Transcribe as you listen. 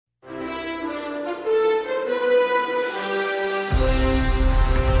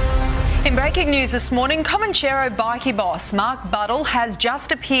Breaking news this morning, Comanchero bikie boss Mark Buddle has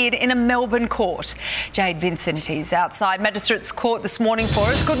just appeared in a Melbourne court. Jade Vincent is outside Magistrates Court this morning for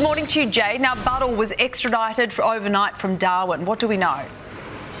us. Good morning to you, Jade. Now, Buddle was extradited overnight from Darwin. What do we know?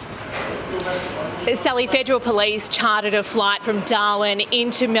 Sally, Federal Police chartered a flight from Darwin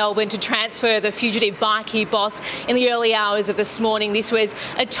into Melbourne to transfer the fugitive bikie boss in the early hours of this morning. This was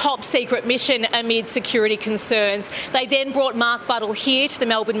a top secret mission amid security concerns. They then brought Mark Buddle here to the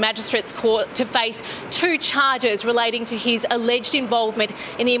Melbourne Magistrates Court to face 2 charges relating to his alleged involvement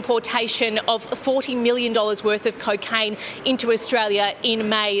in the importation of $40 million worth of cocaine into Australia in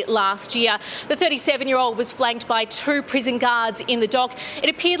May last year. The 37-year-old was flanked by 2 prison guards in the dock. It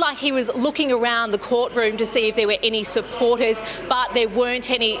appeared like he was looking around the courtroom to see if there were any supporters, but there weren't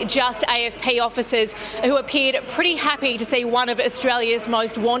any, just AFP officers who appeared pretty happy to see one of Australia's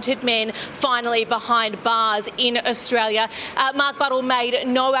most wanted men finally behind bars in Australia. Mark Buddle made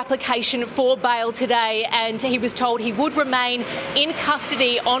no application for bail today, and he was told he would remain in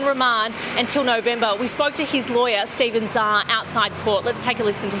custody on remand until November. We spoke to his lawyer, Stephen Czar, outside court. Let's take a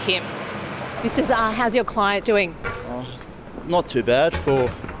listen to him. Mr. Czar, how's your client doing? Not too bad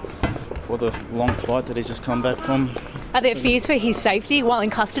for the long flight that he's just come back from. Are there fears for his safety while in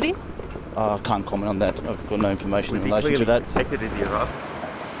custody? I can't comment on that. I've got no information in relation to that. Protected as he arrived?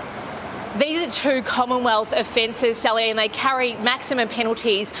 These are 2 Commonwealth offences, Sally, and they carry maximum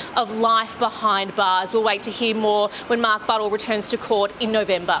penalties of life behind bars. We'll wait to hear more when Mark Buddle returns to court in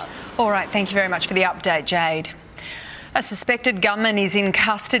November. All right, thank you very much for the update, Jade. A suspected gunman is in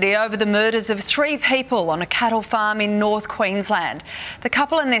custody over the murders of 3 people on a cattle farm in North Queensland. The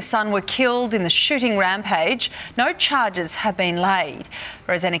couple and their son were killed in the shooting rampage. No charges have been laid.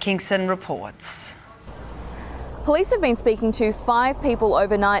 Rosanna Kingston reports. Police have been speaking to 5 people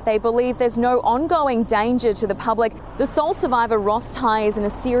overnight. They believe there's no ongoing danger to the public. The sole survivor, Ross Tighe, is in a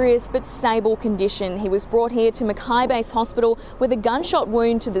serious but stable condition. He was brought here to Mackay Base Hospital with a gunshot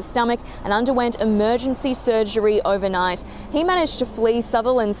wound to the stomach and underwent emergency surgery overnight. He managed to flee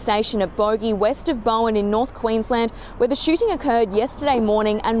Sutherland Station at Bogey, west of Bowen in North Queensland, where the shooting occurred yesterday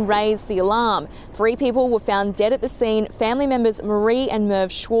morning and raised the alarm. 3 people were found dead at the scene, family members Marie and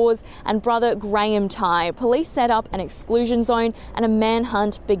Merv Schwarz and brother Graham Tighe. Police said up an exclusion zone and a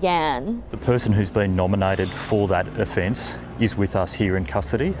manhunt began. The person who's been nominated for that offence is with us here in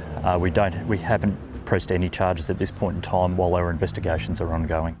custody. We haven't pressed any charges at this point in time while our investigations are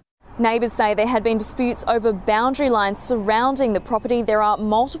ongoing. Neighbours say there had been disputes over boundary lines surrounding the property. There are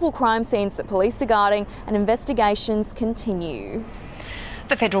multiple crime scenes that police are guarding and investigations continue.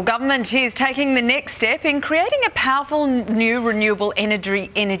 The federal government is taking the next step in creating a powerful new renewable energy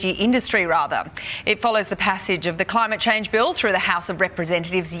industry. It follows the passage of the climate change bill through the House of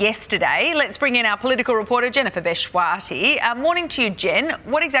Representatives yesterday. Let's bring in our political reporter, Jennifer Beshwati. Morning to you, Jen.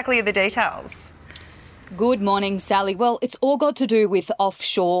 What exactly are the details? Good morning, Sally. Well, it's all got to do with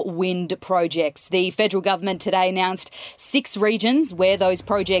offshore wind projects. The federal government today announced 6 regions where those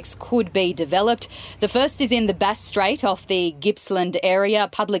projects could be developed. The first is in the Bass Strait off the Gippsland area.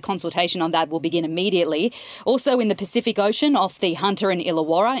 Public consultation on that will begin immediately. Also in the Pacific Ocean off the Hunter and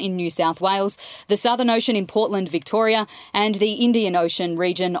Illawarra in New South Wales, the Southern Ocean in Portland, Victoria, and the Indian Ocean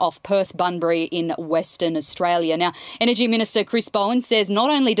region off Perth, Bunbury in Western Australia. Now, Energy Minister Chris Bowen says not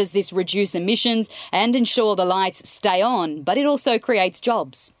only does this reduce emissions and ensure the lights stay on, but it also creates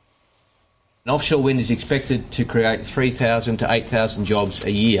jobs. Offshore wind is expected to create 3,000 to 8,000 jobs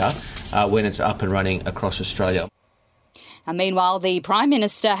a year when it's up and running across Australia. And meanwhile, the Prime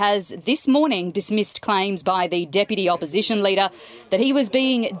Minister has this morning dismissed claims by the Deputy Opposition Leader that he was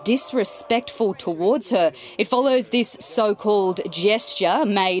being disrespectful towards her. It follows this so-called gesture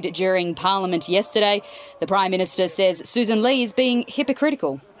made during Parliament yesterday. The Prime Minister says Susan Lee is being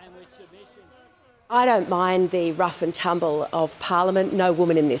hypocritical. I don't mind the rough and tumble of Parliament. No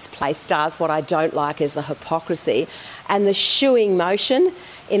woman in this place does. What I don't like is the hypocrisy and the shooing motion.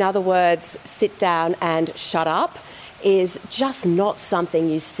 In other words, sit down and shut up is just not something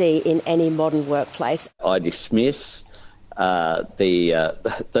you see in any modern workplace. I dismiss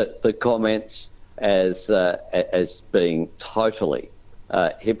the comments as being totally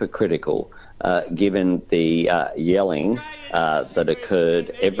hypocritical, given the yelling that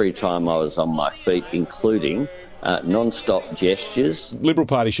occurred every time I was on my feet, including non-stop gestures. Liberal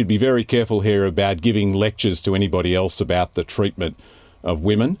Party should be very careful here about giving lectures to anybody else about the treatment of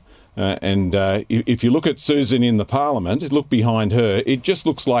women. If you look at Susan in the Parliament, look behind her, it just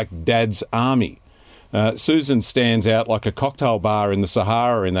looks like Dad's army. Susan stands out like a cocktail bar in the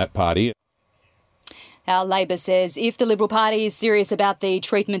Sahara in that party. Our Labor says if the Liberal Party is serious about the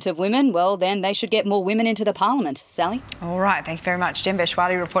treatment of women, well, then they should get more women into the parliament. Sally? All right, thank you very much. Jen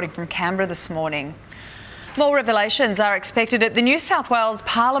Beshwadi reporting from Canberra this morning. More revelations are expected at the New South Wales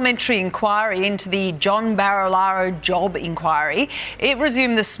parliamentary inquiry into the John Barilaro job inquiry. It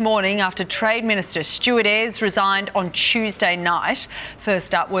resumed this morning after Trade Minister Stuart Ayres resigned on Tuesday night.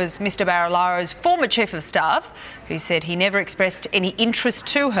 First up was Mr Barilaro's former Chief of Staff, who said he never expressed any interest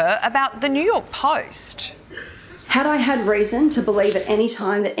to her about the New York Post. Had I had reason to believe at any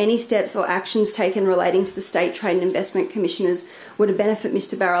time that any steps or actions taken relating to the State Trade and Investment Commissioners would benefit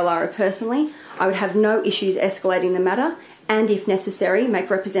Mr Barilaro personally, I would have no issues escalating the matter and, if necessary, make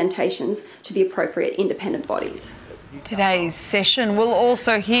representations to the appropriate independent bodies. Today's session will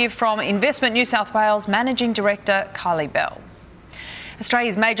also hear from Investment New South Wales Managing Director Kylie Bell.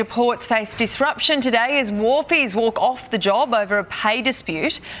 Australia's major ports face disruption today as wharfies walk off the job over a pay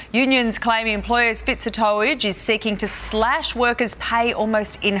dispute. Unions claim employer Spitzer Towage is seeking to slash workers' pay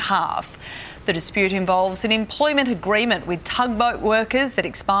almost in half. The dispute involves an employment agreement with tugboat workers that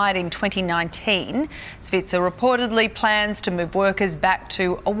expired in 2019. Spitzer reportedly plans to move workers back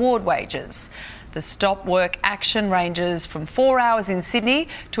to award wages. The stop work action ranges from 4 hours in Sydney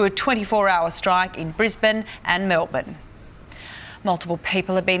to a 24-hour strike in Brisbane and Melbourne. Multiple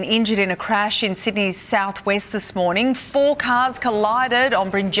people have been injured in a crash in Sydney's southwest this morning. 4 cars collided on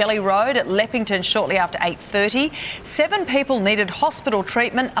Bringelly Road at Leppington shortly after 8:30. 7 people needed hospital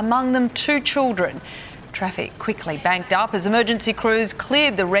treatment, among them 2 children. Traffic quickly banked up as emergency crews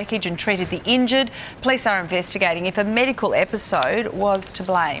cleared the wreckage and treated the injured. Police are investigating if a medical episode was to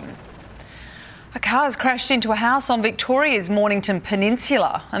blame. A car has crashed into a house on Victoria's Mornington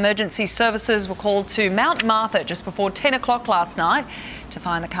Peninsula. Emergency services were called to Mount Martha just before 10 o'clock last night to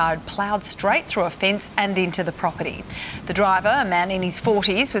find the car had ploughed straight through a fence and into the property. The driver, a man in his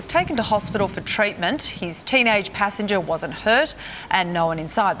 40s, was taken to hospital for treatment. His teenage passenger wasn't hurt and no one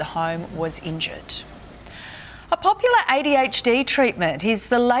inside the home was injured. A popular ADHD treatment is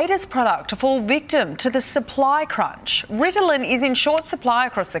the latest product to fall victim to the supply crunch. Ritalin is in short supply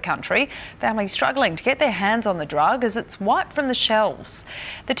across the country, families struggling to get their hands on the drug as it's wiped from the shelves.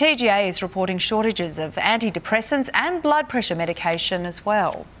 The TGA is reporting shortages of antidepressants and blood pressure medication as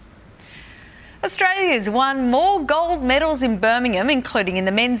well. Australia's won more gold medals in Birmingham, including in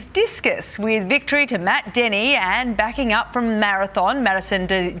the men's discus, with victory to Matt Denny, and backing up from marathon, Madison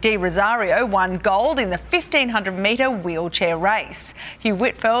De Rosario won gold in the 1500-metre wheelchair race. Hugh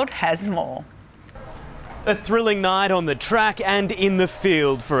Whitfield has more. A thrilling night on the track and in the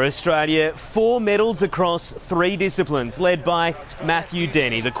field for Australia. 4 medals across 3 disciplines, led by Matthew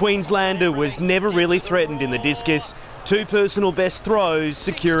Denny. The Queenslander was never really threatened in the discus. 2 personal best throws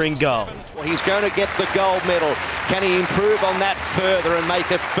securing gold. Well, he's going to get the gold medal. Can he improve on that further and make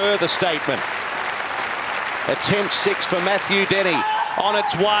a further statement? Attempt 6 for Matthew Denny. On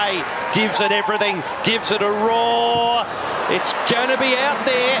its way, gives it everything, gives it a roar. It's going to be out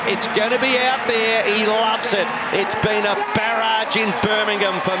there, it's going to be out there. He loves it. It's been a barrage in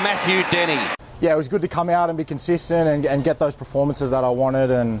Birmingham for Matthew Denny. Yeah, it was good to come out and be consistent and get those performances that I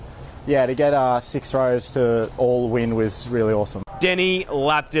wanted, and yeah, to get 6 throws to all win was really awesome. Denny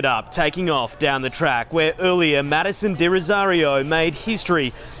lapped it up, taking off down the track, where earlier Madison De Rosario made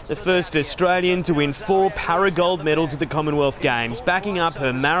history, the first Australian to win 4 para-gold medals at the Commonwealth Games, backing up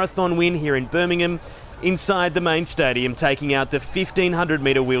her marathon win here in Birmingham, inside the main stadium, taking out the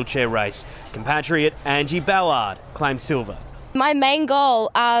 1500-metre wheelchair race. Compatriot Angie Ballard claimed silver. My main goal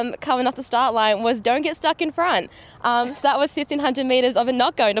coming off the start line was don't get stuck in front. So that was 1,500 metres of it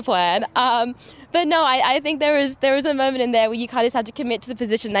not going to plan. But no, I think there was a moment in there where you kind of just had to commit to the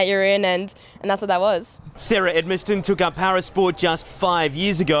position that you're in, and that's what that was. Sarah Edmiston took up parasport just 5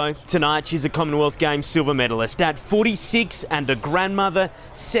 years ago. Tonight she's a Commonwealth Games silver medalist at 46 and a grandmother,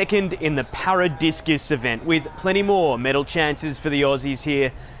 second in the para discus event, with plenty more medal chances for the Aussies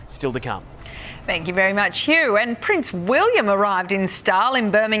here still to come. Thank you very much, Hugh. And Prince William arrived in style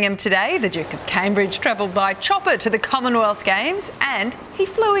in Birmingham today. The Duke of Cambridge travelled by chopper to the Commonwealth Games and he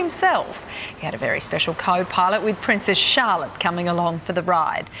flew himself. He had a very special co-pilot with Princess Charlotte coming along for the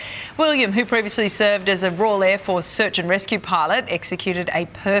ride. William, who previously served as a Royal Air Force search and rescue pilot, executed a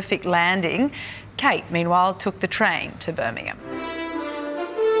perfect landing. Kate, meanwhile, took the train to Birmingham.